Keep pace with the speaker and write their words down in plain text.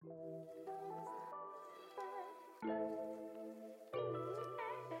Welcome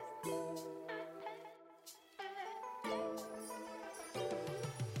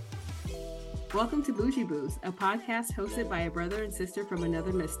to Bougie, a podcast hosted by a brother and sister from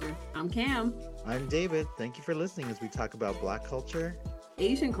another mister. I'm Cam. I'm David. Thank you for listening as we talk about Black culture,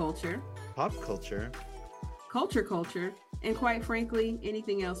 Asian culture, pop culture, culture, and quite frankly,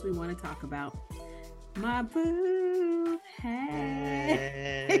 anything else we want to talk about. My boo,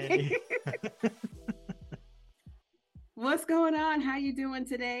 hey. What's going on? How you doing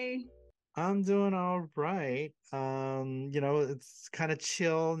today? I'm doing all right. It's kind of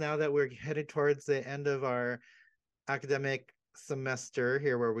chill now that we're headed towards the end of our academic semester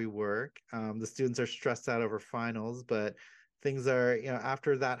here where we work. The students are stressed out over finals, but things are,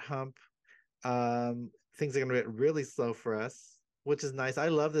 after that hump, things are going to get really slow for us, which is nice. I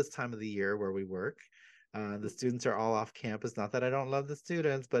love this time of the year where we work. The students are all off campus. Not that I don't love the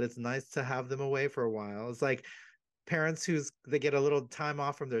students, but it's nice to have them away for a while. It's like parents they get a little time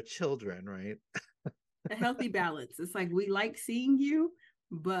off from their children, right? A healthy balance. It's like, we like seeing you,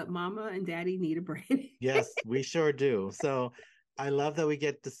 but mama and daddy need a break. Yes, we sure do. So I love that we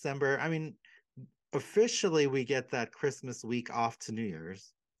get December. I mean, officially we get that Christmas week off to New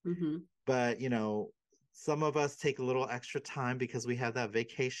Year's. Mm-hmm. But, some of us take a little extra time because we have that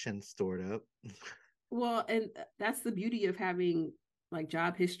vacation stored up. Well, and that's the beauty of having like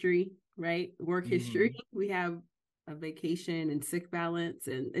job history, right? Work history. We have a vacation and sick balance,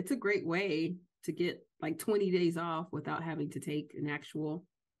 and it's a great way to get like 20 days off without having to take an actual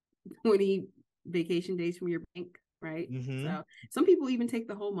 20 vacation days from your bank, right? Mm-hmm. So some people even take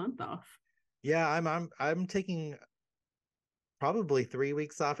the whole month off. Yeah, I'm taking probably 3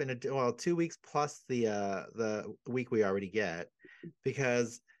 weeks off 2 weeks plus the week we already get,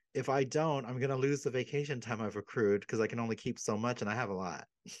 because if I don't, I'm gonna lose the vacation time I've accrued because I can only keep so much, and I have a lot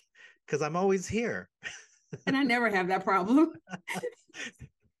because I'm always here. And I never have that problem.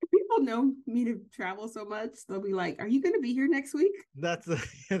 People know me to travel so much, they'll be like, "Are you going to be here next week?" That's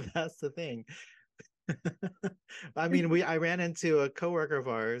the thing. I mean, I ran into a coworker of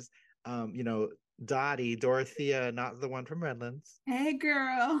ours, Dorothea, not the one from Redlands. Hey,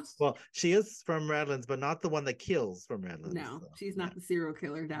 girl. Well, she is from Redlands, but not the one that kills from Redlands. No, so, she's not the serial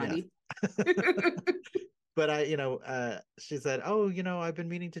killer, Dottie. Yes. But she said, "Oh, I've been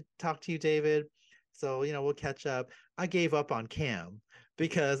meaning to talk to you, David. So, we'll catch up." I gave up on Cam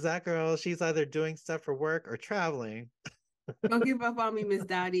because that girl, she's either doing stuff for work or traveling. Don't give up on me, Miss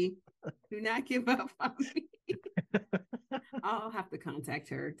Dottie. Do not give up on me. I'll have to contact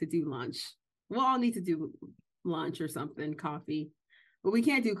her to do lunch. We'll all need to do lunch or something, coffee. But we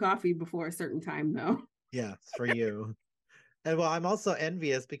can't do coffee before a certain time, though. Yeah, for you. And well, I'm also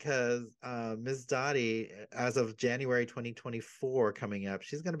envious because Ms. Dottie, as of January 2024 coming up,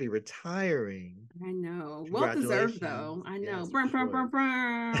 she's going to be retiring. I know. Well deserved, though. I know. Yes,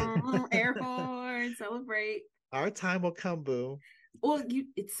 sure. Air horn, celebrate. Our time will come, boo. Well,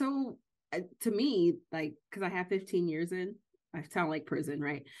 it's so, to me, like, because I have 15 years in, I sound like prison,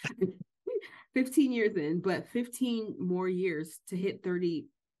 right? 15 years in, but 15 more years to hit 30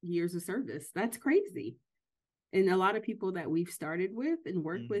 years of service. That's crazy. And a lot of people that we've started with and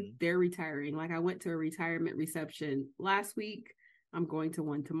worked with, they're retiring. Like, I went to a retirement reception last week. I'm going to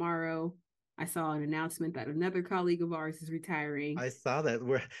one tomorrow. I saw an announcement that another colleague of ours is retiring. I saw that.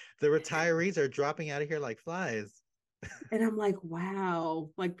 The retirees are dropping out of here like flies. And I'm like, wow,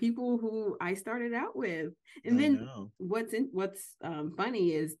 like people who I started out with. And then what's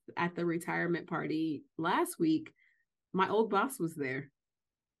funny is at the retirement party last week, my old boss was there.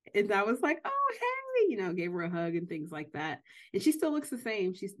 And I was like, oh, hey, gave her a hug and things like that. And she still looks the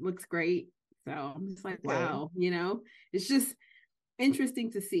same. She looks great. So I'm just like, wow, it's just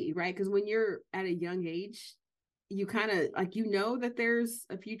interesting to see, right? Because when you're at a young age, you kind of like, that there's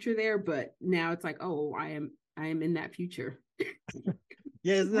a future there, but now it's like, oh, I am in that future.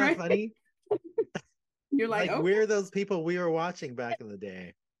 Yeah, isn't that funny? You're like, okay. We're those people we were watching back in the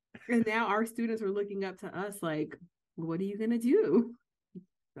day. And now our students are looking up to us like, what are you going to do?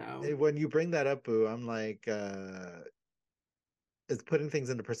 So when you bring that up, boo, I'm like, it's putting things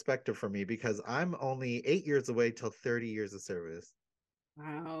into perspective for me because I'm only 8 years away till 30 years of service.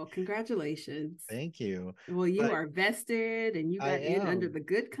 Wow, congratulations. Thank you. Well, you are vested and you got in under the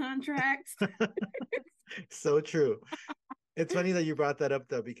good contracts. So true. It's funny that you brought that up,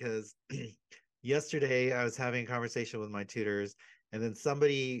 though, because yesterday I was having a conversation with my tutors, and then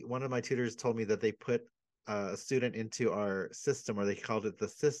one of my tutors told me that they put a student into our system, or they called it the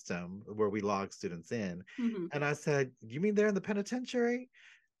system, where we log students in. Mm-hmm. And I said, "You mean they're in the penitentiary?"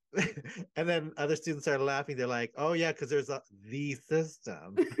 And then other students started laughing. They're like, "Oh yeah, because there's the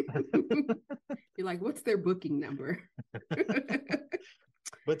system." You're like, what's their booking number?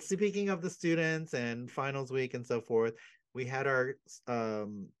 But speaking of the students and finals week and so forth, we had our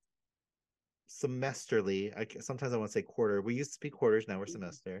semesterly, sometimes I want to say quarter. We used to be quarters, now we're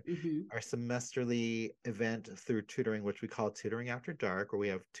semester. Mm-hmm. Our semesterly event through tutoring, which we call tutoring after dark, where we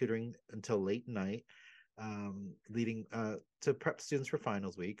have tutoring until late night, leading to prep students for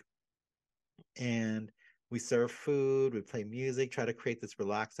finals week. And we serve food, we play music, try to create this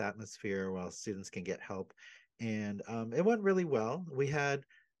relaxed atmosphere while students can get help. And it went really well. We had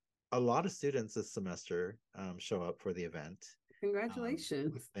a lot of students this semester show up for the event.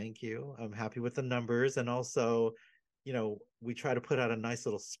 Congratulations. Thank you. I'm happy with the numbers. And also, we try to put out a nice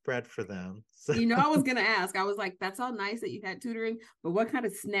little spread for them. So I was gonna ask. I was like, that's all nice that you had tutoring, but what kind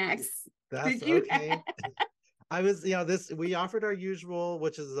of snacks did you have? I was, we offered our usual,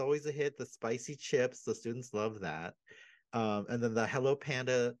 which is always a hit, the spicy chips. The students love that. And then the Hello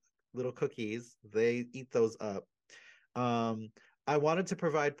Panda little cookies, they eat those up. I wanted to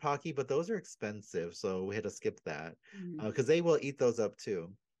provide Pocky, but those are expensive, so we had to skip that because they will eat those up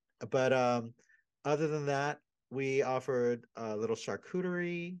too. But other than that, we offered a little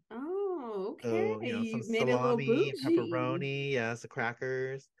charcuterie. Oh, okay. So, some salami, pepperoni, yes, the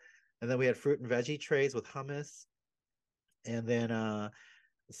crackers. And then we had fruit and veggie trays with hummus. And then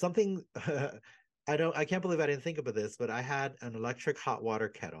something I can't believe I didn't think about this, but I had an electric hot water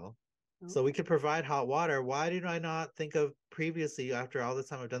kettle. Okay. So we could provide hot water. Why did I not think of previously, after all the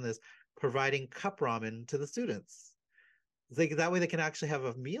time I've done this, providing cup ramen to the students? Like that way they can actually have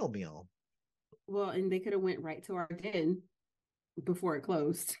a meal. Well, and they could have went right to our den before it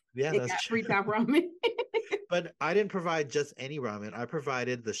closed. Yeah, that's free cup ramen. But I didn't provide just any ramen. I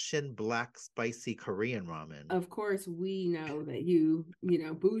provided the Shin Black spicy Korean ramen. Of course, we know that you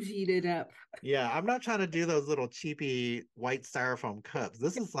bougied it up. Yeah, I'm not trying to do those little cheapy white styrofoam cups.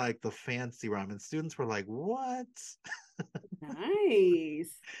 This is like the fancy ramen. Students were like, what?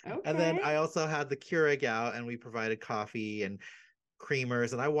 Nice. Okay. And then I also had the Keurig out, and we provided coffee and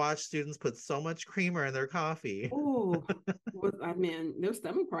creamers, and I watched students put so much creamer in their coffee. Oh, I mean, their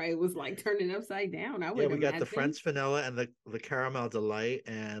stomach probably was like turning upside down. I would. Yeah, we got the French vanilla and the caramel delight,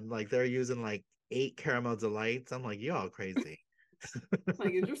 and like they're using like 8 caramel delights. I'm like, you all crazy.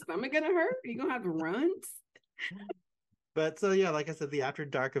 Like, is your stomach gonna hurt? Are you gonna have runs? But so yeah, like I said, the After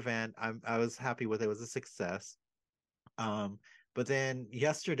Dark event, I was happy with it. It was a success. But then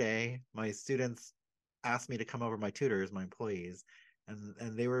yesterday, my students asked me to come over, my tutors, my employees,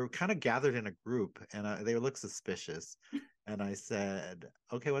 and they were kind of gathered in a group, and they looked suspicious. And I said,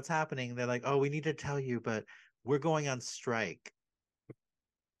 okay, what's happening? They're like, oh, we need to tell you, but we're going on strike.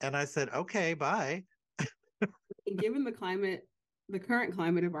 And I said, okay, bye. Given the current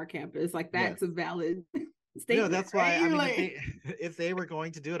climate of our campus, like that's a valid statement. No, that's why, I mean, if they were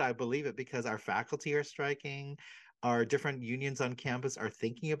going to do it, I believe it, because our faculty are striking, our different unions on campus are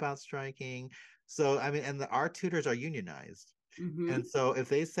thinking about striking. So, I mean, and our tutors are unionized. Mm-hmm. And so if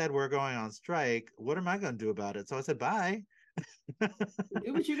they said we're going on strike, what am I going to do about it? So I said, bye.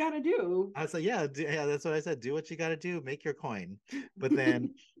 Do what you got to do. I said, yeah, that's what I said. Do what you got to do. Make your coin. But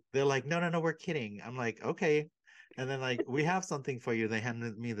then they're like, no, we're kidding. I'm like, okay. And then like, we have something for you. They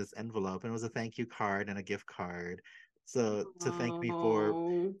handed me this envelope, and it was a thank you card and a gift card. So to thank me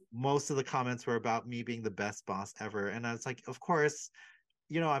for, most of the comments were about me being the best boss ever. And I was like, of course,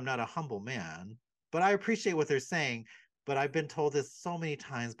 I'm not a humble man, but I appreciate what they're saying. But I've been told this so many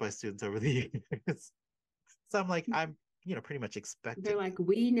times by students over the years. So I'm like, I'm, pretty much expecting. They're like,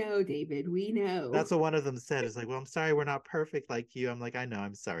 we know, David, we know. That's what one of them said. It's like, well, I'm sorry, we're not perfect like you. I'm like, I know,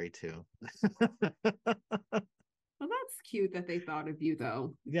 I'm sorry too. Well, that's cute that they thought of you,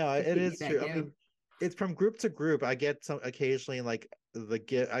 though. Yeah, it is true. I mean, it's from group to group. I get some occasionally, like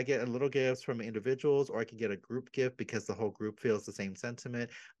I get a little gifts from individuals, or I can get a group gift because the whole group feels the same sentiment.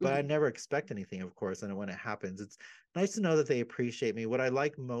 But mm-hmm. I never expect anything, of course. And when it happens, it's nice to know that they appreciate me. What I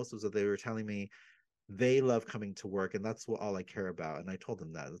like most was that they were telling me they love coming to work, and that's all I care about. And I told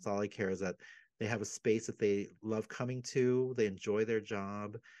them that. That's all I care, is that they have a space that they love coming to, they enjoy their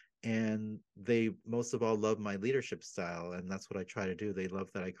job, and they most of all love my leadership style. And that's what I try to do. They love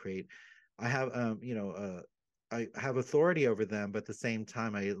that I create. I have, I have authority over them, but at the same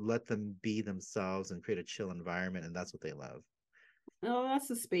time, I let them be themselves and create a chill environment, and that's what they love. Oh, that's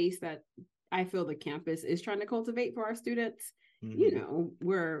a space that I feel the campus is trying to cultivate for our students. Mm-hmm.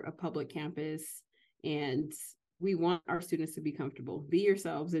 We're a public campus, and we want our students to be comfortable, be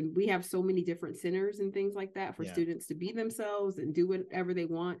yourselves. And we have so many different centers and things like that for students to be themselves and do whatever they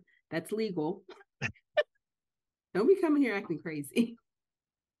want. That's legal. Don't be coming here acting crazy.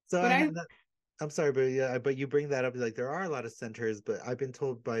 So I'm sorry, but yeah, but you bring that up. Like there are a lot of centers, but I've been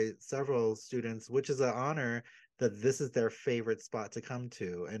told by several students, which is an honor, that this is their favorite spot to come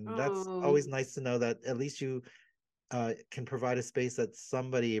to, and that's Oh, always nice to know that at least you can provide a space that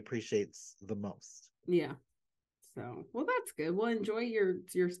somebody appreciates the most. yeah. So, well, that's good. Well, enjoy your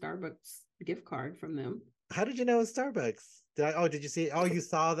Starbucks gift card from them. How did you know it was Starbucks? Did you see? Oh, you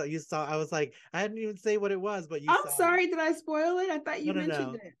saw that. You saw. I was like, I didn't even say what it was, but you I'm saw it. sorry, did I spoil it? I thought No, you no,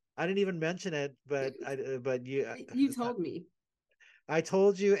 mentioned no. it. I didn't even mention it, but you. You told me. I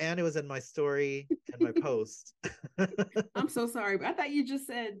told you, and it was in my story and my post. I'm so sorry, but I thought you just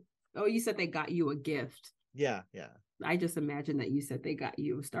said, oh, you said they got you a gift. Yeah, yeah. I just imagined that you said they got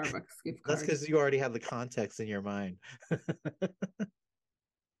you a Starbucks gift That's card. because you already have the context in your mind.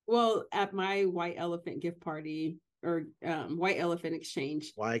 Well, at my white elephant gift party or white elephant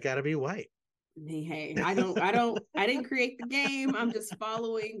exchange, Why it gotta be white? hey, I didn't create the game. I'm just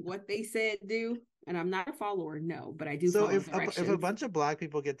following what they said do. And I'm not a follower, no, but I do So follow if a directions. bunch of black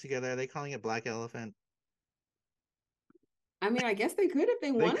people get together, are they calling it Black Elephant? I mean, I guess they could if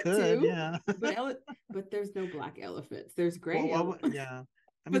they They wanted could, to, yeah. but there's no black elephants. There's Well, gray elephants. yeah.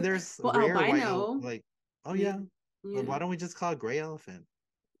 I mean, But there's well, rare albino, like, oh yeah, yeah. Well, yeah, why don't we just call it gray elephant?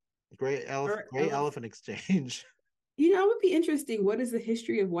 or Gray elephant. elephant exchange. You know, it would be interesting. What is the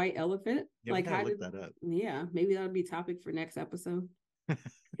history of white elephant? Yeah, we Like, gotta how look did? that up. Yeah, maybe that would be a topic for next episode.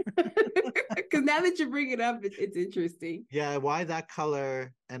 Because now that you bring it up, it's interesting. Yeah, why that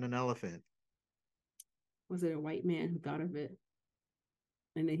color and an elephant? Was it a white man who thought of it,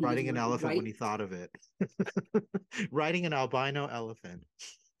 and then he just Riding an wanted elephant when white? he thought of it. Riding an albino elephant.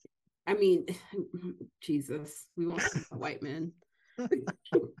 I mean, Jesus, we won't talk about white men.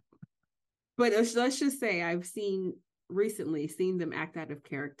 But let's just say I've recently seen them act out of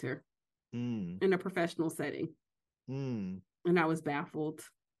character Mm. in a professional setting, Mm. and I was baffled,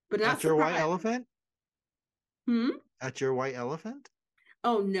 but not At your white surprised. elephant? Hmm. At your white elephant?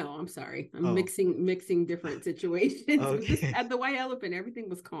 Oh no, I'm sorry. I'm Oh, mixing different situations. But this okay. at the white elephant, everything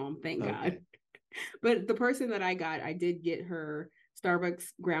was calm, thank God. Okay. But the person that I got, I did get her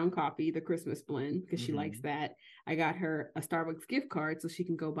Starbucks ground coffee, the Christmas blend, because she likes Mm-hmm. that. I got her a Starbucks gift card so she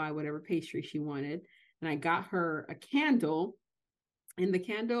can go buy whatever pastry she wanted. And I got her a candle, and the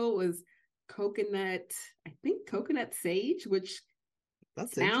candle was coconut, I think coconut sage, which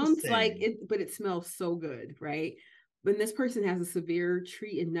That's sounds like interesting. it, but it smells so good, right? When this person has a severe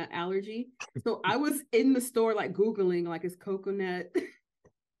tree and nut allergy. So I was in the store like Googling, like, is coconut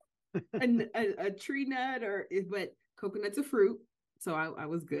a tree nut or but coconut's a fruit. So I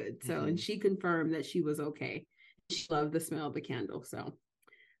was good. So, and Mm-hmm. she confirmed that she was okay. She loved the smell of the candle. So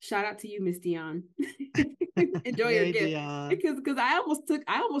shout out to you, Miss Dion. Enjoy your Hey, gift. Dion. Because I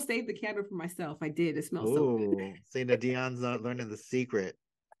almost saved the candle for myself. I did. It smells so good. Oh, saying that Dion's not learning the secret.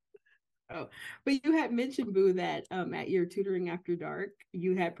 Oh, but you had mentioned, Boo, that at your tutoring after dark,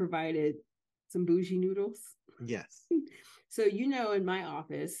 you had provided some bougie noodles. Yes. So, you know, in my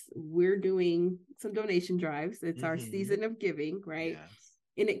office, we're doing some donation drives. It's our Mm-hmm. season of giving, right? Yes.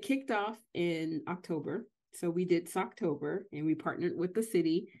 And it kicked off in October. So we did Socktober and we partnered with the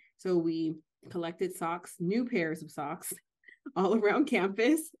city. So we collected socks, new pairs of socks all around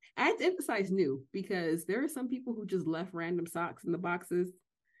campus. I had to emphasize new because there are some people who just left random socks in the boxes.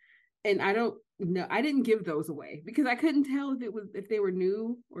 And I don't know, I didn't give those away because I couldn't tell if they were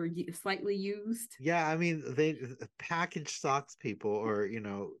new or slightly used. Yeah, I mean, they package socks people or,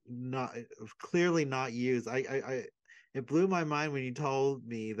 not clearly not used. It blew my mind when you told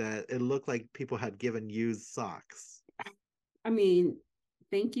me that it looked like people had given used socks. I mean,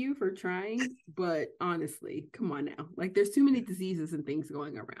 thank you for trying, but honestly, come on now. Like there's too many diseases and things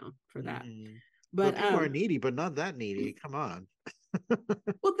going around for that. Mm-hmm. But But people are needy, but not that needy. Come on.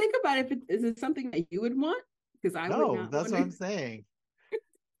 well, think about it. Is it something that you would want? Because I would No, not that's want what I'm to. saying.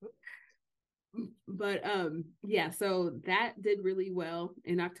 But yeah, so that did really well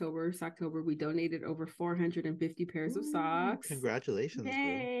in October. October, we donated over 450 pairs of Ooh, socks. congratulations, Boo.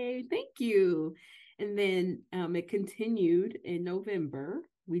 Yay, thank you. And then it continued in November.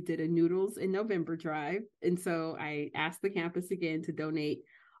 We did a noodles in November drive. And so I asked the campus again to donate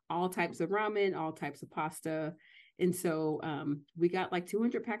all types of ramen, all types of pasta. And so we got like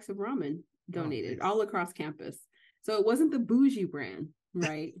 200 packs of ramen Oh, donated nice. all across campus. So it wasn't the Bougie brand,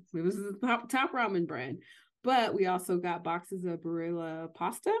 right? It was the top ramen brand. But we also got boxes of Barilla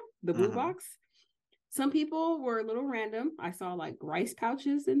pasta, the blue Uh-huh. box. Some people were a little random. I saw like rice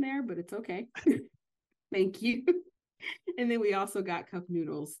pouches in there, but it's okay. Thank you. And then we also got cup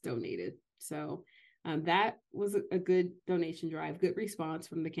noodles donated. So that was a good donation drive, good response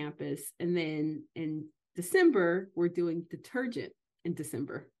from the campus. And then in December, we're doing detergent. in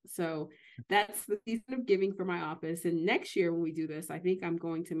December. So that's the season of giving for my office. And next year when we do this, I think I'm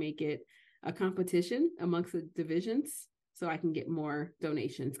going to make it a competition amongst the divisions so I can get more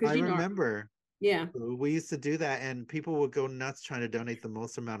donations. I Because remember yeah. we used to do that, and people would go nuts trying to donate the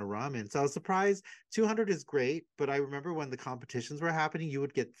most amount of ramen. So I was surprised. 200 is great, but I remember when the competitions were happening, you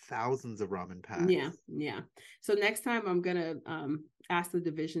would get thousands of ramen packs. Yeah. So next time I'm gonna ask the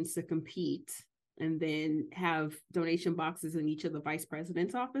divisions to compete and then have donation boxes in each of the vice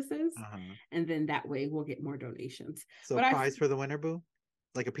president's offices. And then that way we'll get more donations. So but prize for the winner, boo?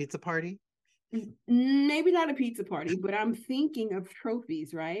 Like a pizza party? Maybe not a pizza party, but I'm thinking of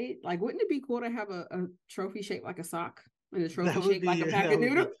trophies, right? Like, wouldn't it be cool to have a trophy shaped like a sock and a trophy shaped like a pack of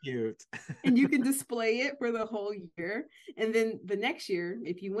noodles? Cute. And you can display it for the whole year. And then the next year,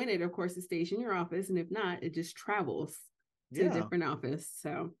 if you win it, of course, it stays in your office. And if not, it just travels to a different office.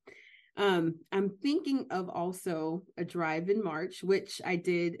 So I'm thinking of also a drive in March, which I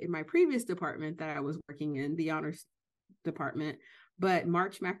did in my previous department that I was working in, the honors department. But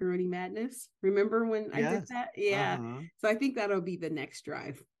March Macaroni Madness, remember when I did that? Yeah. So I think that'll be the next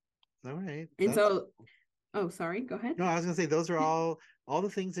drive. All right. And so, oh, sorry, go ahead. No, I was gonna say those are all the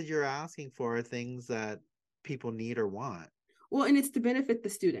things that you're asking for are things that people need or want. Well, and it's to benefit the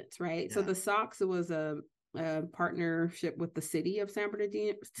students, right? Yeah. So the socks was a partnership with the city of San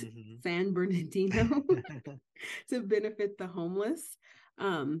Bernardino, San Bernardino to benefit the homeless.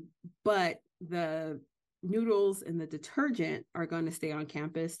 But the noodles and the detergent are going to stay on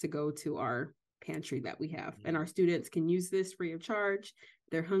campus to go to our pantry that we have. And our students can use this free of charge.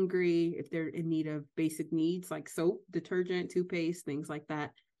 They're hungry, if they're in need of basic needs like soap, detergent, toothpaste, things like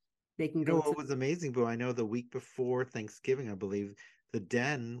that, they can go. What was amazing, Boo, I know the week before Thanksgiving, I believe, the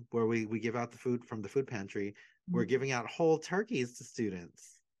den where we give out the food from the food pantry, we're giving out whole turkeys to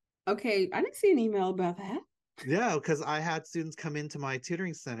students. Okay, I didn't see an email about that. Yeah, because I had students come into my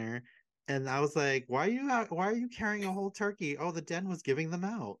tutoring center and I was like, why are you carrying a whole turkey? Oh, the den was giving them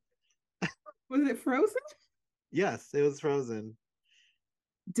out. Was it frozen? Yes, it was frozen.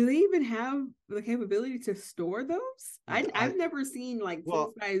 Do they even have the capability to store those? I've never seen like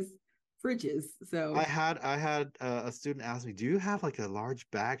full size fridges. So I had a student ask me, do you have like a large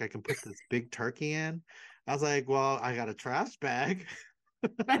bag I can put this big turkey in? I was like, well, I got a trash bag.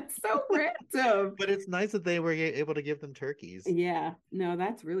 That's so random. But it's nice that they were able to give them turkeys. Yeah, no,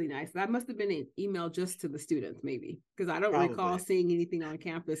 that's really nice. That must have been an email just to the students, maybe, because I don't recall seeing anything on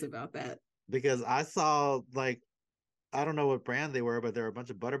campus about that. Because I saw, like, I don't know what brand they were, but there were a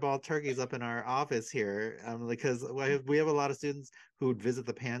bunch of butterball turkeys up in our office here. Because we have a lot of students who would visit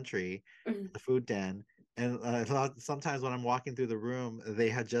the pantry, the food den, and sometimes when I'm walking through the room, they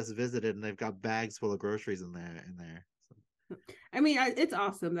had just visited and they've got bags full of groceries in there. So. I mean, it's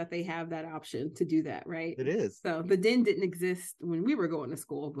awesome that they have that option to do that, right? It is. So the den didn't exist when we were going to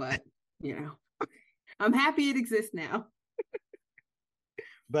school, but I'm happy it exists now.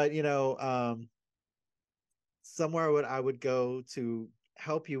 But somewhere I would go to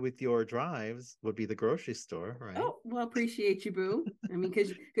help you with your drives would be the grocery store, right? Oh, well, appreciate you, boo. I mean,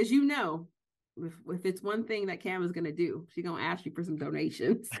 because if it's one thing that Cam is gonna do, she's gonna ask you for some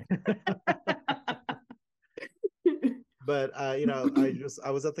donations. But I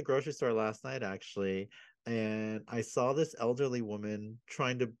was at the grocery store last night actually, and I saw this elderly woman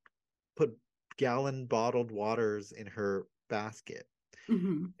trying to put gallon bottled waters in her basket.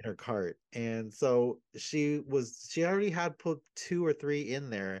 In her cart, and so she already had put 2 or 3 in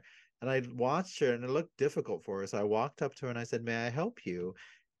there, and I watched her and it looked difficult for her, so I walked up to her and I said, may I help you?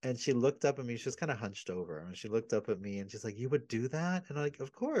 And she looked up at me. She was kind of hunched over, and she looked up at me and she's like, you would do that? And I'm like,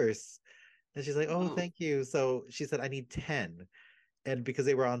 of course. And she's like, oh, thank you. So she said, I need 10, and because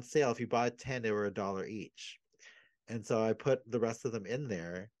they were on sale, if you bought 10 they were $1 each. And so I put the rest of them in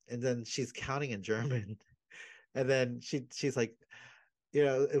there, and then she's counting in German. And then she's like,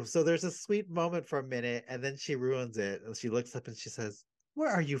 so there's a sweet moment for a minute, and then she ruins it. And she looks up and she says,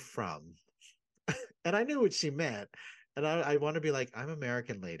 where are you from? And I knew what she meant. And I want to be like, I'm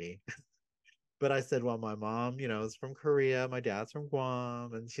American, lady. But I said, well, my mom, is from Korea. My dad's from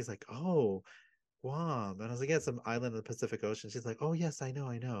Guam. And she's like, oh, Guam. And I was like, yeah, it's an island in the Pacific Ocean. She's like, oh, yes, I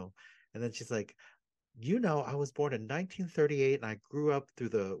know. And then she's like, I was born in 1938 and I grew up through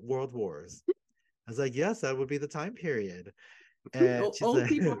the world wars. I was like, yes, that would be the time period. And old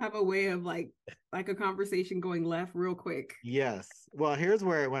people have a way of like a conversation going left real quick. Yes. Well, here's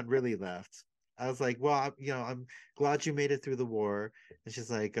where it went really left. I was like, well, I'm glad you made it through the war. And she's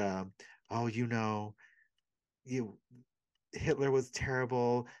like, Hitler was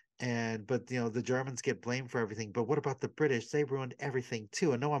terrible, but the Germans get blamed for everything. But what about the British? They ruined everything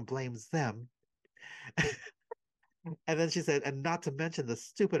too, and no one blames them. And then she said, and not to mention the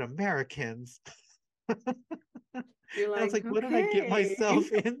stupid Americans. You're I was like, like, what did I get okay.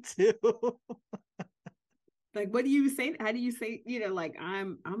 myself into? Like, what do you say? How do you say, like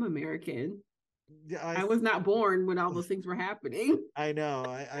I'm American. Yeah, I was not born when all those things were happening. I know.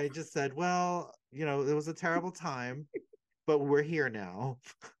 I just said, well, it was a terrible time, but we're here now.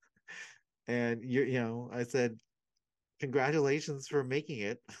 And I said, congratulations for making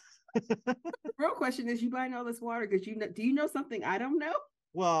it. Real question is, you buying all this water because do you know something I don't know?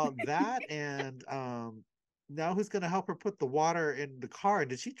 Well, that and now who's gonna help her put the water in the car?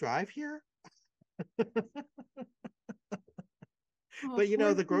 Did she drive here? Oh, But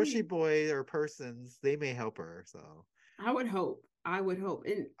poor the grocery thing. boy or persons, they may help her. So I would hope. I would hope.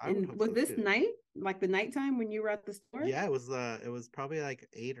 And I would and hope was so this too. night, like the nighttime when you were at the store? Yeah, it was probably like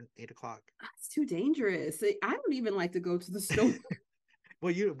 8 o'clock. It's too dangerous. I don't even like to go to the store.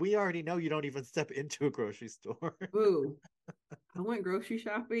 Well, we already know you don't even step into a grocery store. Boo. I went grocery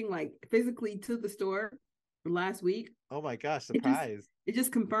shopping, like physically to the store last week. Oh my gosh, It just surprise. it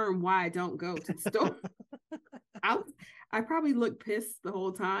just confirmed why I don't go to the store. I I probably looked pissed the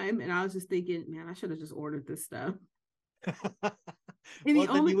whole time, and I was just thinking, man, I should have just ordered this stuff. And Well,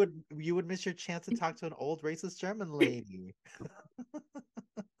 the then only you would miss your chance to talk to an old racist German lady.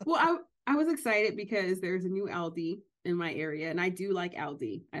 well, I was excited because there's a new Aldi in my area, and I do like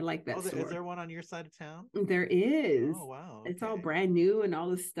Aldi. I like Oh, that is store. there one on your side of town? There is. Oh, wow. It's all Okay. brand new and all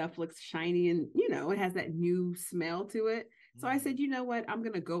this stuff looks shiny and it has that new smell to it. So I said, Mhm. you know what? I'm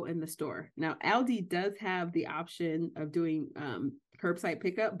gonna go in the store. Now Aldi does have the option of doing curbside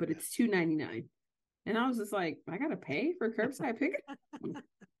pickup, but Yeah. it's $2.99. And I was just like, I gotta pay for curbside pickup.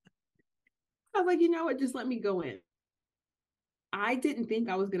 I was like, you know what? Just let me go in. I didn't think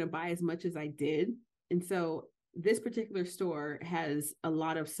I was gonna buy as much as I did. And so this particular store has a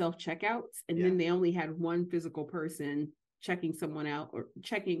lot of self checkouts, and Yeah. then they only had one physical person checking someone out or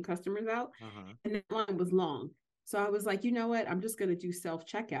checking customers out, Uh-huh. and the line was long. So I was like, you know what? I'm just going to do self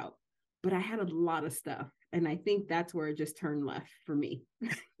checkout. But I had a lot of stuff, and I think that's where it just turned left for me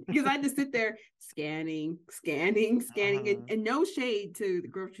because I just sit there scanning, scanning, scanning, Uh-huh. and no shade to the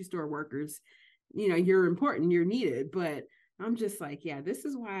grocery store workers. You're important, you're needed, but I'm just like, yeah, this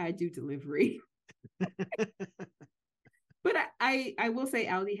is why I do delivery. But I will say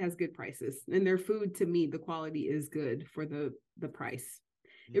Aldi has good prices, and their food, to me, the quality is good for the price.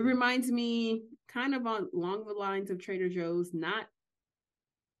 It Mhm. reminds me kind of along the lines of Trader Joe's, not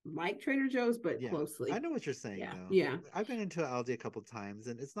like Trader Joe's, but Yeah. I closely. know what you're saying Yeah, though. yeah, I've been into Aldi a couple times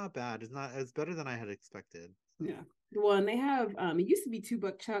and it's not bad. It's better than I had expected. yeah. So Well, and they have it used to be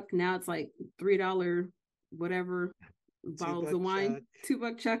 $2 chuck, now it's like $3 whatever two bottles buck of wine, chuck.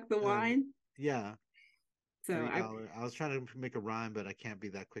 $2 chuck the Um wine. yeah, So I $3. I was trying to make a rhyme, but I can't be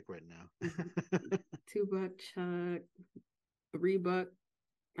that quick right mhm, now. $2 chuck, $3.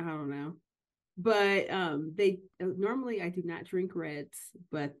 I don't know. But they normally I do not drink reds,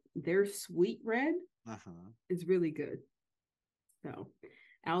 but their sweet red Uh-huh. is really good. So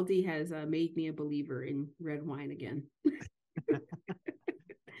Aldi has made me a believer in red wine again.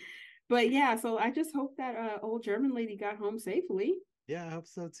 But yeah, so I just hope that old German lady got home safely. Yeah, I hope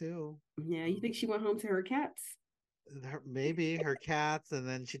so too. Yeah, you Um, think she went home to her cats? maybe her cats, and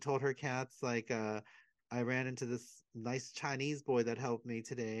then she told her cats like, I ran into this nice Chinese boy that helped me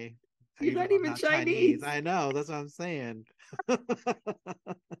today, You're even not though I'm even not Chinese. Chinese. I know, that's what I'm saying.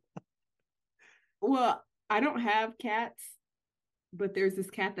 Well, I don't have cats, but there's this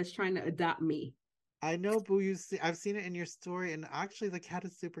cat that's trying to adopt me. I know, Boo. I've seen it in your story, and actually, the cat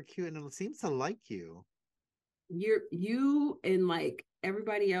is super cute, and it seems to like you. You and like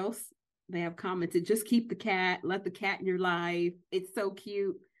everybody else, they have commented, just keep the cat, let the cat in your life. It's so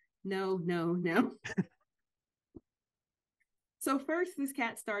cute. No, no, no. So first this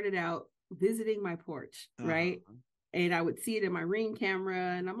cat started out visiting my porch, Uh-huh. right? And I would see it in my Ring camera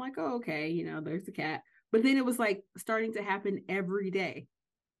and I'm like, oh, okay, there's the cat. But then it was like starting to happen every day.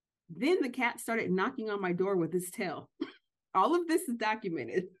 Then the cat started knocking on my door with his tail. All of this is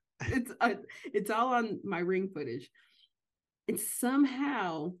documented. It's all on my Ring footage. And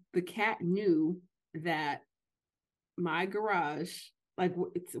somehow the cat knew that my garage, like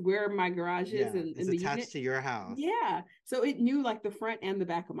it's where my garage is Yeah, in it's the attached unit. to your house. Yeah. So it knew like the front and the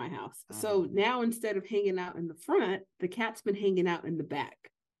back of my house. So Uh-huh. now instead of hanging out in the front, the cat's been hanging out in the back.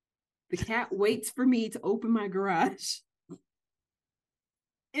 The cat waits for me to open my garage.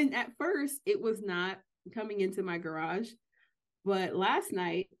 And at first, it was not coming into my garage. But last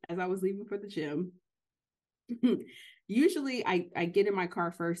night, as I was leaving for the gym, usually I get in my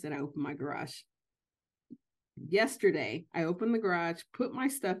car first and I open my garage. Yesterday, I opened the garage, put my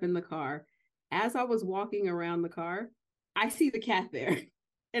stuff in the car, As I was walking around the car, I see the cat there.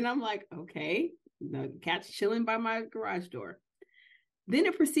 And I'm like, okay, the cat's chilling by my garage door. Then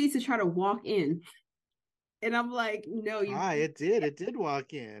it proceeds to try to walk in. And I'm like, no, you. It did. It did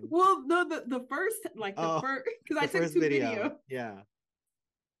walk in. Well, no, the first, like the Oh, first, because the I took first two video. videos. Yeah.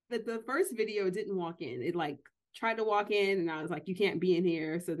 But the first video didn't walk in. It like tried to walk in, and I was like, you can't be in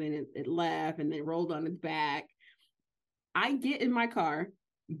here. So then it left and then rolled on its back. I get in my car,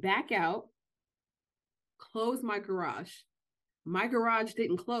 back out, close my garage. My garage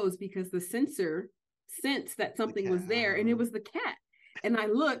didn't close because the sensor sensed that The something cat. was there, and it was the cat. And I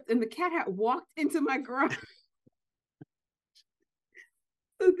looked, and the cat had walked into my garage.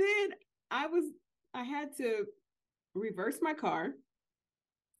 So then I was, I had to reverse my car,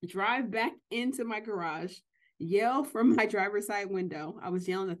 drive back into my garage, yell from my driver's side window. I was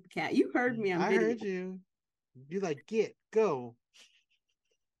yelling at the cat. You heard me on I video. heard you. You like, get, go.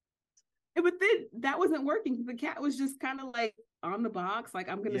 But then that wasn't working. The cat was just kind of like on the box, like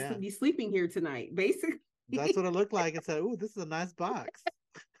I'm gonna be sleeping here tonight, basically. That's what it looked like. It said, "Oh, this is a nice box."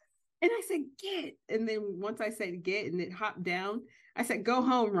 And I said, get. And then once I said get and it hopped down, I said, go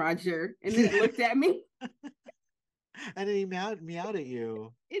home, Roger. And then it looked at me. And then he meowed at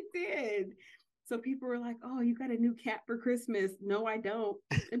you. It did. So people were like, oh, you got a new cat for Christmas. No, I don't.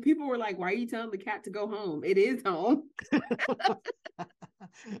 And people were like, why are you telling the cat to go home? It is home.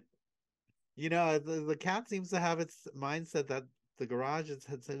 The cat seems to have its mindset that the garage is,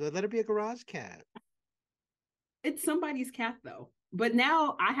 let it be a garage cat. It's somebody's cat, though. But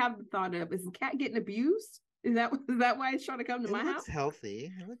now I have the thought of, is the cat getting abused? Is that why it's trying to come to my house?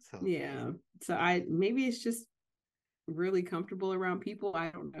 Healthy. It looks healthy. Yeah. So maybe it's just really comfortable around people. I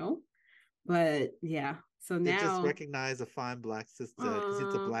don't know. But yeah. So now it just recognized a fine black sister because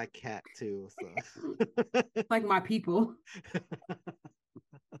it's a black cat too. So like my people.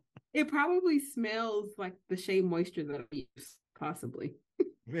 It probably smells like the Shea Moisture that I use, possibly.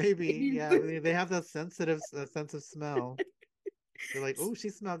 Maybe, yeah. They have that sensitive sense of smell. They're like, oh, she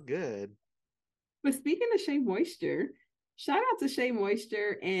smelled good. But speaking of Shea Moisture, shout out to Shea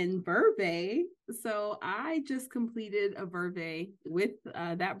Moisture and Verve. So I just completed a Verve with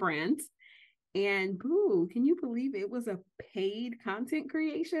that brand. And boo, can you believe it was a paid content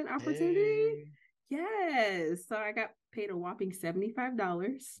creation opportunity? Hey. Yes. So I got paid a whopping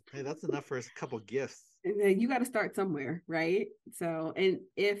 $75. Hey, that's enough for a couple gifts. And then you got to start somewhere, right? So, and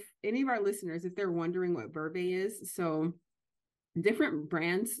if any of our listeners, if they're wondering what Verve is, so different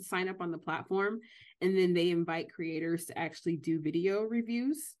brands sign up on the platform and then they invite creators to actually do video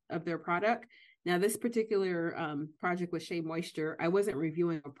reviews of their product. Now, this particular project with Shea Moisture, I wasn't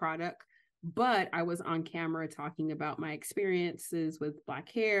reviewing a product, but I was on camera talking about my experiences with black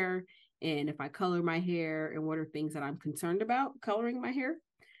hair and if I color my hair and what are things that I'm concerned about coloring my hair.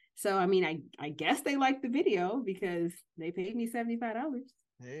 So, I mean, I guess they liked the video because they paid me $75.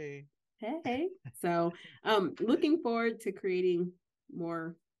 Hey. So, looking forward to creating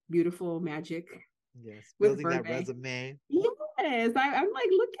more beautiful magic. Yes, building that resume. Yes, I'm like,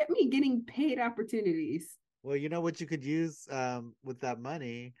 look at me getting paid opportunities. Well, you know what you could use with that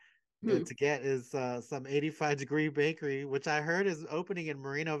money to get is some 85-degree bakery, which I heard is opening in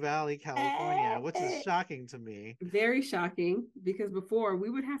Moreno Valley, California, which is shocking to me. Very shocking because before we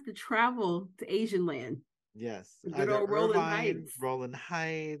would have to travel to Asian land. Yes, either Roland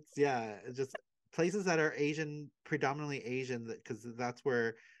Heights, yeah, just places that are Asian, predominantly Asian, because that's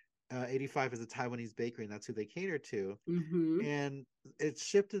where 85 is a Taiwanese bakery, and that's who they cater to. Mm-hmm. And it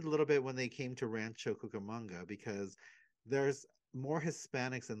shifted a little bit when they came to Rancho Cucamonga because there's more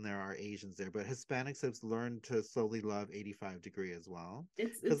Hispanics than there are Asians there, but Hispanics have learned to slowly love 85 degree as well.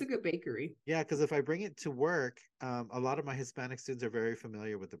 It's a good bakery. Yeah, because if I bring it to work, a lot of my Hispanic students are very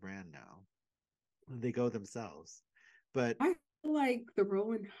familiar with the brand now. They go themselves. But I feel like the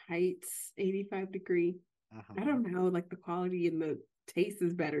Roland Heights 85 degree, I don't know, like the quality and the taste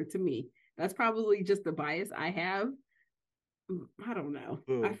is better to me. That's probably just the bias I have. I don't know.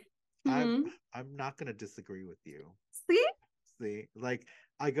 I'm not going to disagree with you. See, like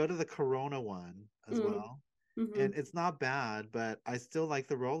I go to the Corona one as well, and it's not bad, but I still like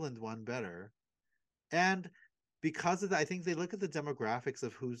the Roland one better. And because of that, I think they look at the demographics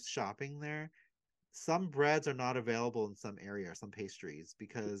of who's shopping there. Some breads are not available in some areas, some pastries,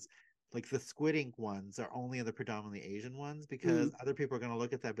 because like the squid ink ones are only in the predominantly Asian ones because other people are going to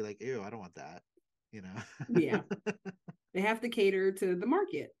look at that and be like, ew, I don't want that, Yeah. They have to cater to the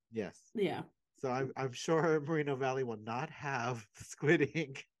market. Yes. Yeah. So I'm sure Moreno Valley will not have the squid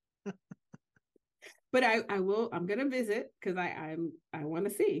ink. But I'm gonna visit because I want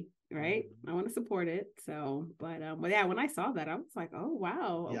to see, right? Mhm. I want to support it. So, but yeah, when I saw that, I was like, oh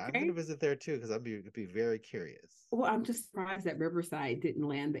wow, Yeah, I'm gonna okay. visit there too because I'd be very curious. Well, I'm just surprised that Riverside didn't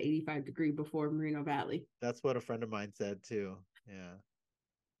land the 85-degree before Moreno Valley. That's what a friend of mine said too. Yeah,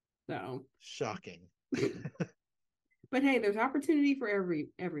 So, shocking. but hey, there's opportunity for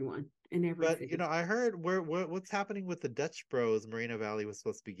everyone in every But city. I heard what's happening with the Dutch Bros. Marina Valley was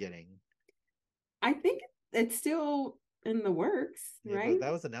supposed to be getting. I think it's still in the works, Yeah, but right?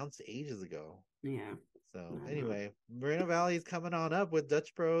 that was announced ages ago. Yeah. So I don't know. anyway, Moreno Valley is coming on up with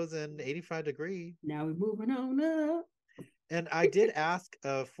Dutch Bros and 85 degree. Now we're moving on up. And I did ask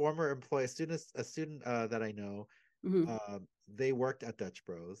a former employee, a student that I know, Mm-hmm. uh, they worked at Dutch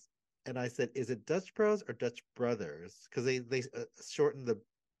Bros, and I said, "Is it Dutch Bros or Dutch Brothers?" Because they shortened the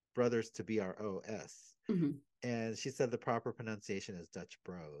brothers to BROS, Mm-hmm. and she said the proper pronunciation is Dutch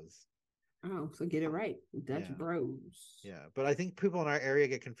Bros. Oh, so get it right. Dutch Yeah, Bros. yeah. But I think people in our area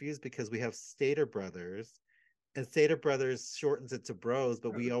get confused because we have Stater Brothers, and Stater Brothers shortens it to Bros,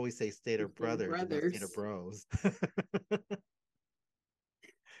 but we always say Stater Instead of Brothers and not Stater brothers.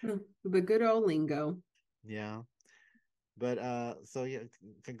 Bros. The good old lingo. Yeah. But so yeah,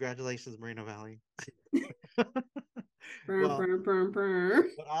 congratulations, Moreno Valley. Burn, Well, burn, burn, burn.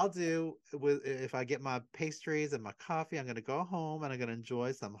 what I'll do with if I get my pastries and my coffee, I'm gonna go home and I'm gonna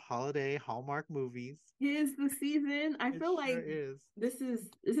enjoy some holiday Hallmark movies. Here's the season. I It feel sure like is. this is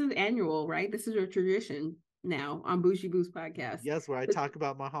annual, right? This is a tradition now on Bougie Boost podcast. Yes, where I But talk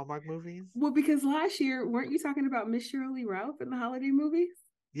about my Hallmark movies. well, because last year weren't you talking about Miss Shirley Ralph in the holiday movies?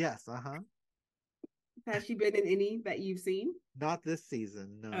 Yes, uh-huh. Has she been in any that you've seen? Not this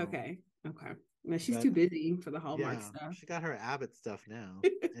season, no. Okay. Okay. No, she's But too busy for the Hallmark yeah, stuff. she got her Abbott stuff now.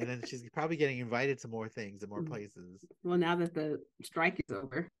 And then she's probably getting invited to more things and more places. Well, now that the strike is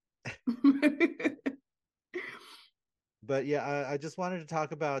over. But yeah, I just wanted to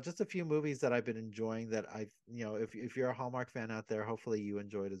talk about just a few movies that I've been enjoying that if you're a Hallmark fan out there, hopefully you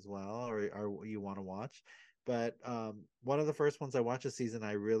enjoyed as well or you want to watch. But one of the first ones I watched this season,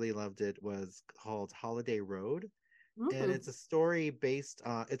 I really loved it, was called Holiday Road. And Oh, it's a story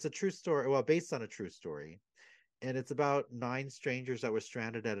it's a true story, well, based on a true story. And it's about nine strangers that were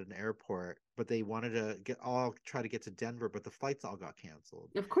stranded at an airport, but they wanted to try to get to Denver, but the flights all got canceled.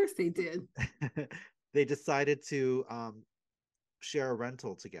 of course they did. They decided to share a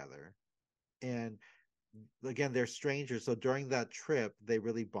rental together. And again, they're strangers. So during that trip, they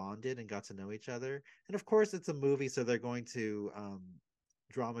really bonded and got to know each other. And of course, it's a movie, so they're going to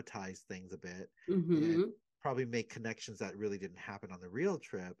dramatize things a bit and Mm-hmm. probably make connections that really didn't happen on the real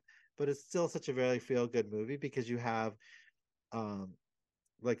trip. But it's still such a very feel good movie because you have um,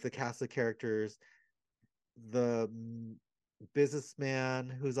 like the cast of characters, the businessman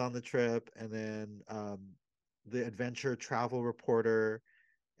who's on the trip, and then the adventure travel reporter,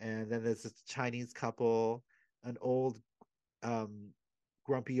 and then there's this Chinese couple, an old um,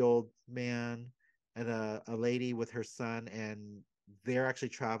 grumpy old man, and a lady with her son, and they're actually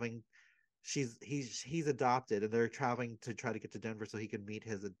traveling. He's adopted, and they're traveling to try to get to Denver so he can meet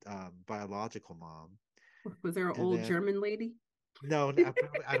his biological mom. Was there an And old then German lady? no,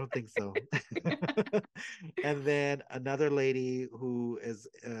 I don't think so. And then another lady who is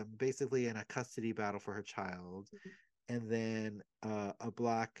basically in a custody battle for her child, and then a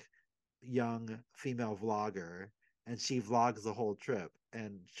black young female vlogger, and she vlogs the whole trip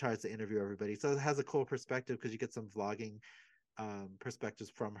and tries to interview everybody. So it has a cool perspective because you get some vlogging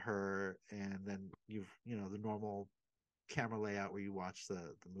perspectives from her, and then the normal camera layout where you watch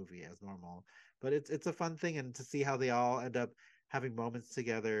the movie as normal. But it's a fun thing, and to see how they all end up having moments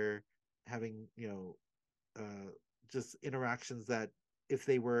together, having uh, just interactions that if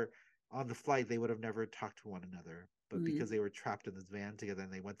they were on the flight they would have never talked to one another, but Mm. because they were trapped in this van together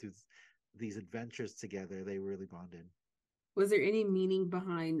and they went through these adventures together, they really bonded. Was there any meaning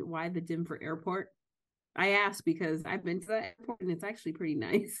behind why the Denver airport? I asked because I've been to that airport and it's actually pretty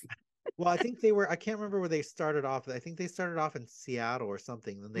nice. Well, I can't remember where they started off. I think they started off in Seattle or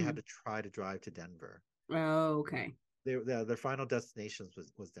something, then they had Mm. to try to drive to Denver. Oh, okay. Their final destinations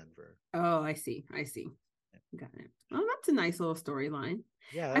was Denver. Oh, I see. I see. Got it. Oh, that's a nice little storyline.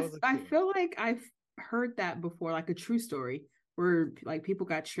 Yeah, that I was a I cute one. feel like I've heard that before, like a true story where like people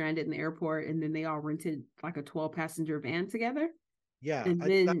got stranded in the airport and then they all rented like a 12 passenger van together Yeah, and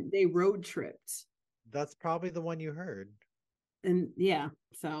then they road tripped. that's probably the one you heard. And yeah,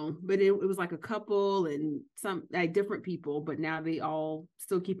 so but it was like a couple and some like different people, but now they all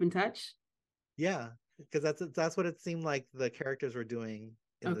still keep in touch. Yeah, because that's what it seemed like the characters were doing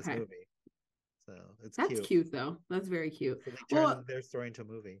in this Okay. movie. So it's That's cute. cute though. That's very cute. So they Well, turned their story into a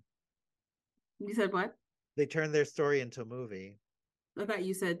movie. You said what? They turned their story into a movie. I thought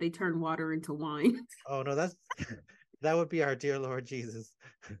you said they turn water into wine. Oh no, that's that would be our dear Lord Jesus.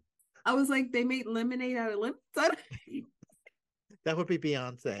 I was like, they made lemonade out of lemons. That would be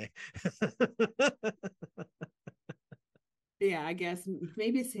Beyonce. Yeah, I guess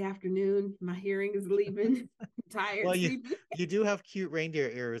maybe it's the afternoon. My hearing is leaving. I'm tired, Well, sleepy. you do have cute reindeer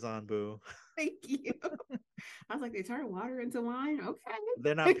ears on, Boo. Thank you. I was like, they turn water into wine.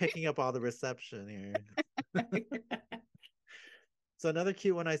 They're not Okay. picking up all the reception here. So another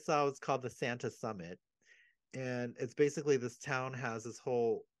cute one I saw was called the Santa Summit, and it's basically this town has this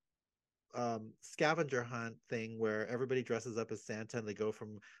whole scavenger hunt thing where everybody dresses up as Santa and they go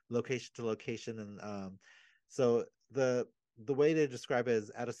from location to location. And so the way to describe it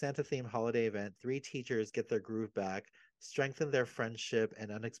is at a Santa themed holiday event, three teachers get their groove back, strengthen their friendship,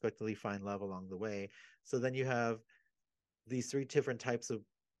 and unexpectedly find love along the way. So then you have these three different types of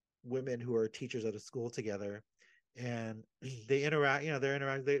women who are teachers at a school together, and they interact. You know, they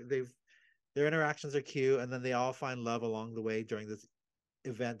interact. Their interactions are cute, and then they all find love along the way during this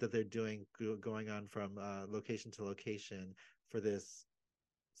event that they're doing, going on from location to location for this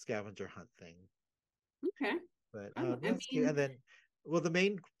scavenger hunt thing. Okay. But I that's cute. mean, And then, well, the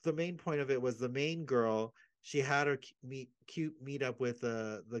main point of it was the main girl. She had her cute meet up with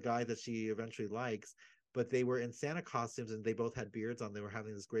the guy that she eventually likes, but they were in Santa costumes and they both had beards on. They were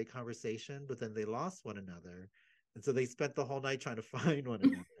having this great conversation, but then they lost one another, and so they spent the whole night trying to find one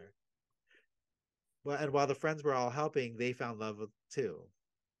another. Well, and while the friends were all helping, they found love too.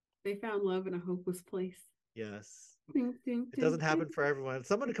 they found love in a hopeless place. Yes. Ding, ding, It ding, doesn't ding. happen for everyone.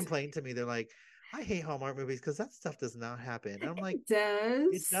 Someone complained to me, they're like, I hate Hallmark movies because that stuff does not happen. And I'm like, It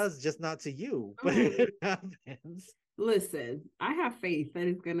it does. does, just not to you, but Oh, it happens. listen, I have faith that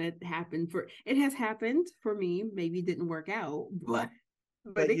it's gonna happen for it has happened for me. Maybe it didn't work out, but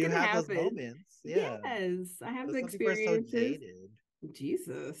But it you can have those happen. moments. Yeah. Yes, I have But the some people are so experiences. jaded.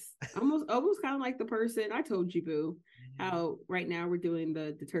 Jesus. Almost kind of like the person I told you, Boo, Mhm. how right now we're doing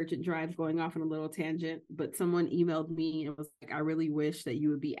the detergent drive going off on a little tangent, but someone emailed me and was like, I really wish that you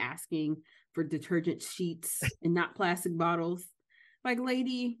would be asking for detergent sheets and not plastic bottles. Like,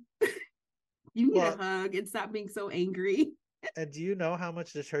 lady, you need a Well, hug and stop being so angry. and do you know how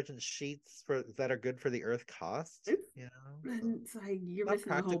much detergent sheets for that are good for the earth cost? It's, You know, so it's like you're not missing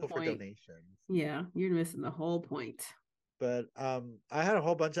the whole practical for point. donations. Yeah, you're missing the whole point. But I had a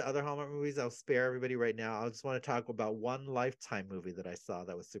whole bunch of other Hallmark movies. I'll spare everybody right now. I just want to talk about one Lifetime movie that I saw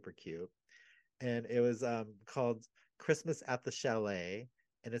that was super cute, and it was called Christmas at the Chalet,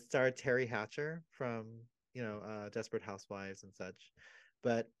 and it starred Terry Hatcher from Desperate Housewives and such.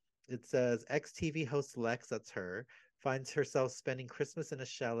 But it says ex-TV host Lex, that's her, finds herself spending Christmas in a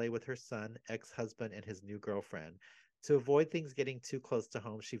chalet with her son, ex-husband, and his new girlfriend. To avoid things getting too close to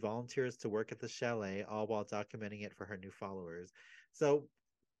home, she volunteers to work at the chalet, all while documenting it for her new followers. So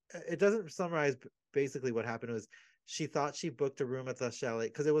it doesn't summarize basically what happened was she thought she booked a room at the chalet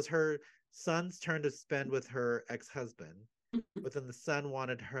because it was her son's turn to spend with her ex-husband, but then the son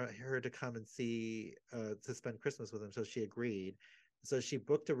wanted her to come and see to spend Christmas with him, so she agreed. So she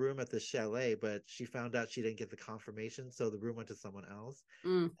booked a room at the chalet, but she found out she didn't get the confirmation, so the room went to someone else.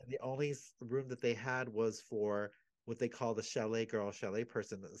 Mm, And the only room that they had was for what they call the chalet girl, chalet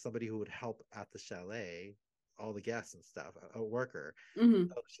person, somebody who would help at the chalet, all the guests and stuff, a worker. mm-hmm.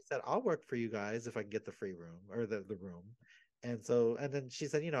 So she said, I'll work for you guys if I can get the free room or the room. And so, and then she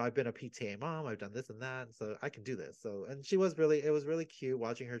said, I've been a PTA mom, I've done this and that, so I can do this. So, and it was really cute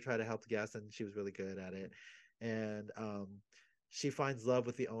watching her try to help the guests, and she was really good at it. And she finds love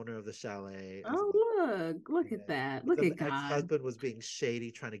with the owner of the chalet as well. Oh, look at Yeah. that. But Look then at the God. ex-husband was being shady,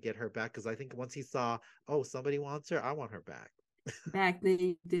 trying to get her back because I think once he saw, oh, somebody wants her, I want her back. Back then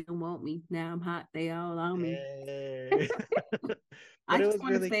you didn't want me. Now I'm hot. They all on me. Hey. I But it just was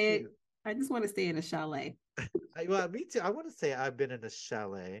want to really stay. cute. I just want to stay in a chalet. Well, me too. I want to say I've been in a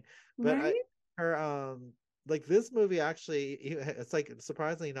chalet, but I Right? her like this movie actually it's like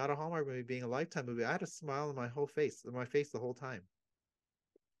surprisingly not a Hallmark movie being a Lifetime movie. I had a smile on my face the whole time.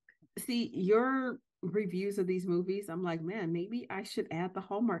 See, your reviews of these movies, I'm like, man, maybe I should add the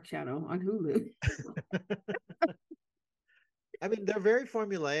Hallmark channel on Hulu. I mean, they're very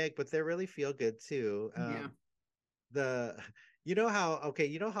formulaic, but they really feel good too. Yeah. The you know how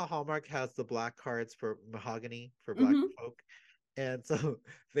Hallmark has the black cards for mahogany for black Hmm. folk, and so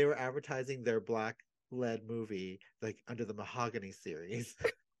they were advertising their black led movie like under the mahogany series.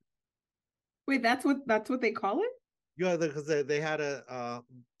 Wait, that's what they call it? Yeah, because they had a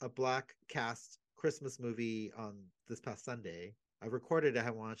black cast Christmas movie on this past Sunday. I recorded it, I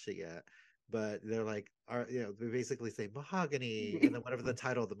haven't watched it yet, but they're like, they basically say mahogany and then whatever the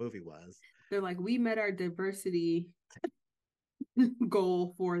title of the movie was. They're like, we met our diversity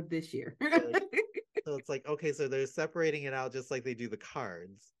goal for this year. So it's like, okay, so they're separating it out just like they do the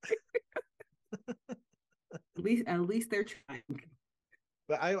cards. At least they're trying.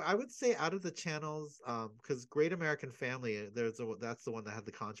 But I would say out of the channels, because Great American Family, that's the one that had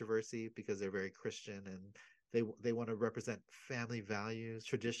the controversy because they're very Christian and they want to represent family values,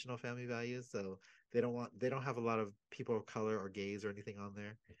 traditional family values. So they don't have a lot of people of color or gays or anything on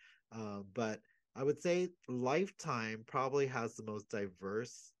there. But I would say Lifetime probably has the most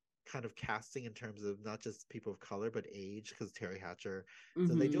diverse kind of casting in terms of not just people of color but age, because Terry Hatcher.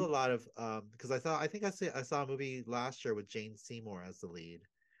 So they do a lot of because I saw a movie last year with Jane Seymour as the lead.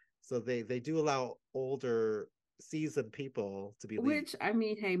 So they do allow older seasoned people to be lead. Which, I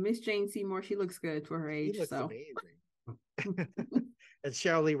mean, hey, Miss Jane Seymour, she looks good for her age. She looks so amazing. And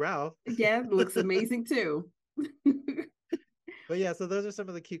Cheryl Lee Ralph. Yeah, looks amazing too. But yeah, so those are some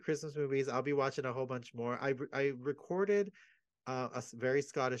of the cute Christmas movies. I'll be watching a whole bunch more. I recorded a very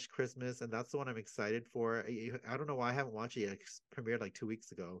Scottish Christmas, and that's the one I'm excited for. I don't know why I haven't watched it yet. It premiered like 2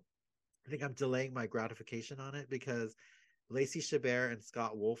 weeks ago. I think I'm delaying my gratification on it because Lacey Chabert and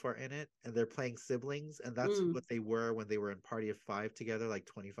Scott Wolf are in it, and they're playing siblings, and that's what they were when they were in Party of Five together like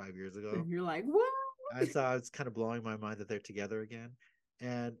 25 years ago. And you're like, what? And so it's kind of blowing my mind that they're together again.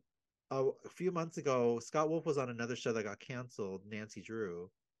 And a few months ago, Scott Wolf was on another show that got canceled, Nancy Drew,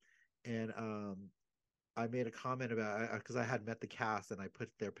 and I made a comment about, because I had met the cast and I put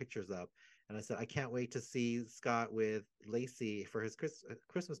their pictures up, and I said I can't wait to see Scott with Lacey for his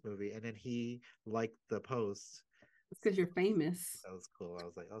Christmas movie, and then he liked the post. It's because you're famous. That was cool. I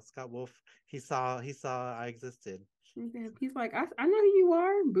was like, oh, Scott Wolf, he saw I existed. He's like, I know who you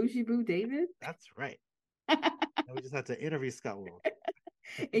are, Bougie Boo David. That's right. We just have to interview Scott Wolf.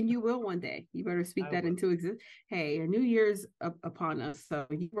 And you will one day. You better speak that into existence. Hey, a new year's upon us, so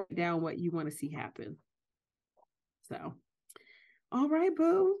you write down what you want to see happen. So, all right,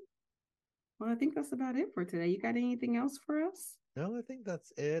 boo. Well, I think that's about it for today. You got anything else for us? No, I think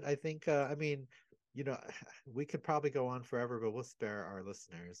that's it. I think, I mean, we could probably go on forever, but we'll spare our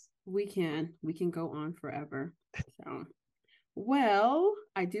listeners. We can go on forever. So, well,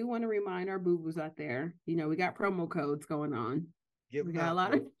 I do want to remind our boo-boos out there, we got promo codes going on. Give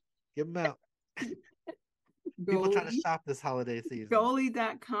them out. People trying to shop this holiday season.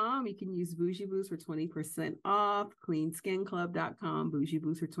 Goalie.com. You can use Bougie Boost for 20% off. CleanSkinClub.com. Bougie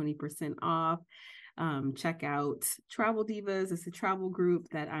Boost for 20% off. Check out Travel Divas. It's a travel group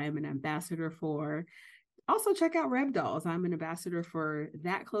that I am an ambassador for. Also, check out Reb Dolls. I'm an ambassador for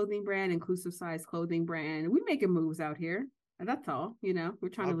that clothing brand, inclusive size clothing brand. We're making moves out here. And that's all. We're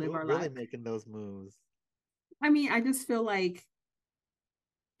trying to live our life. Really making those moves. I mean, I just feel like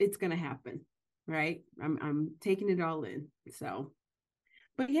it's going to happen. Right. I'm taking it all in. So,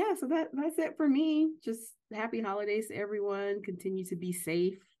 but yeah, so that's it for me. Just happy holidays to everyone. Continue to be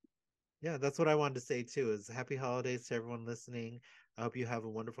safe. Yeah, that's what I wanted to say too, is happy holidays to everyone listening. I hope you have a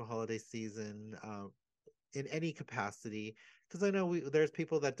wonderful holiday season in any capacity, because I know there's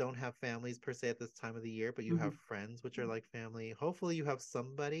people that don't have families per se at this time of the year, but you have friends which are like family. Hopefully you have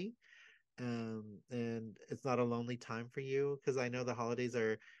somebody and it's not a lonely time for you, because I know the holidays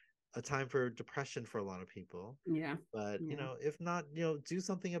are a time for depression for a lot of people. Yeah. But if not, do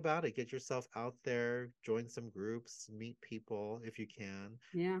something about it. Get yourself out there, join some groups, meet people if you can.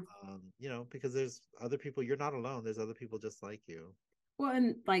 Yeah. Because there's other people. You're not alone. There's other people just like you. Well,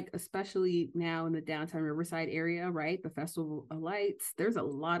 and like especially now in the downtown Riverside area, right? The Festival of Lights, there's a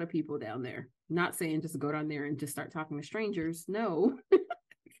lot of people down there. Not saying just go down there and just start talking to strangers. No.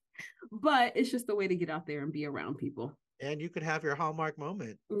 But it's just a way to get out there and be around people. And you could have your Hallmark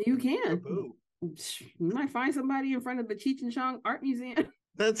moment. You can. You might find somebody in front of the Cheech and Chong Art Museum.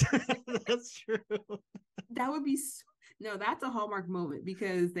 That's true. That would be that's a Hallmark moment,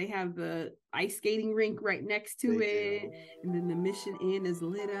 because they have the ice skating rink right next to it, and then the Mission Inn is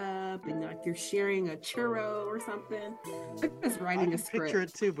lit up, and like you're sharing a churro or something. Just writing a script. Picture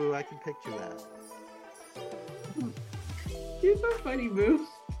it too, boo. I can picture that. You're so funny, boo.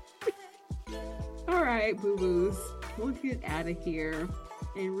 All right, boo boos. We'll get out of here.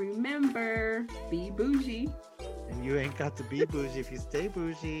 And remember, be bougie. And you ain't got to be bougie if you stay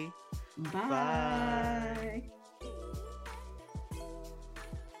bougie. Bye. Bye.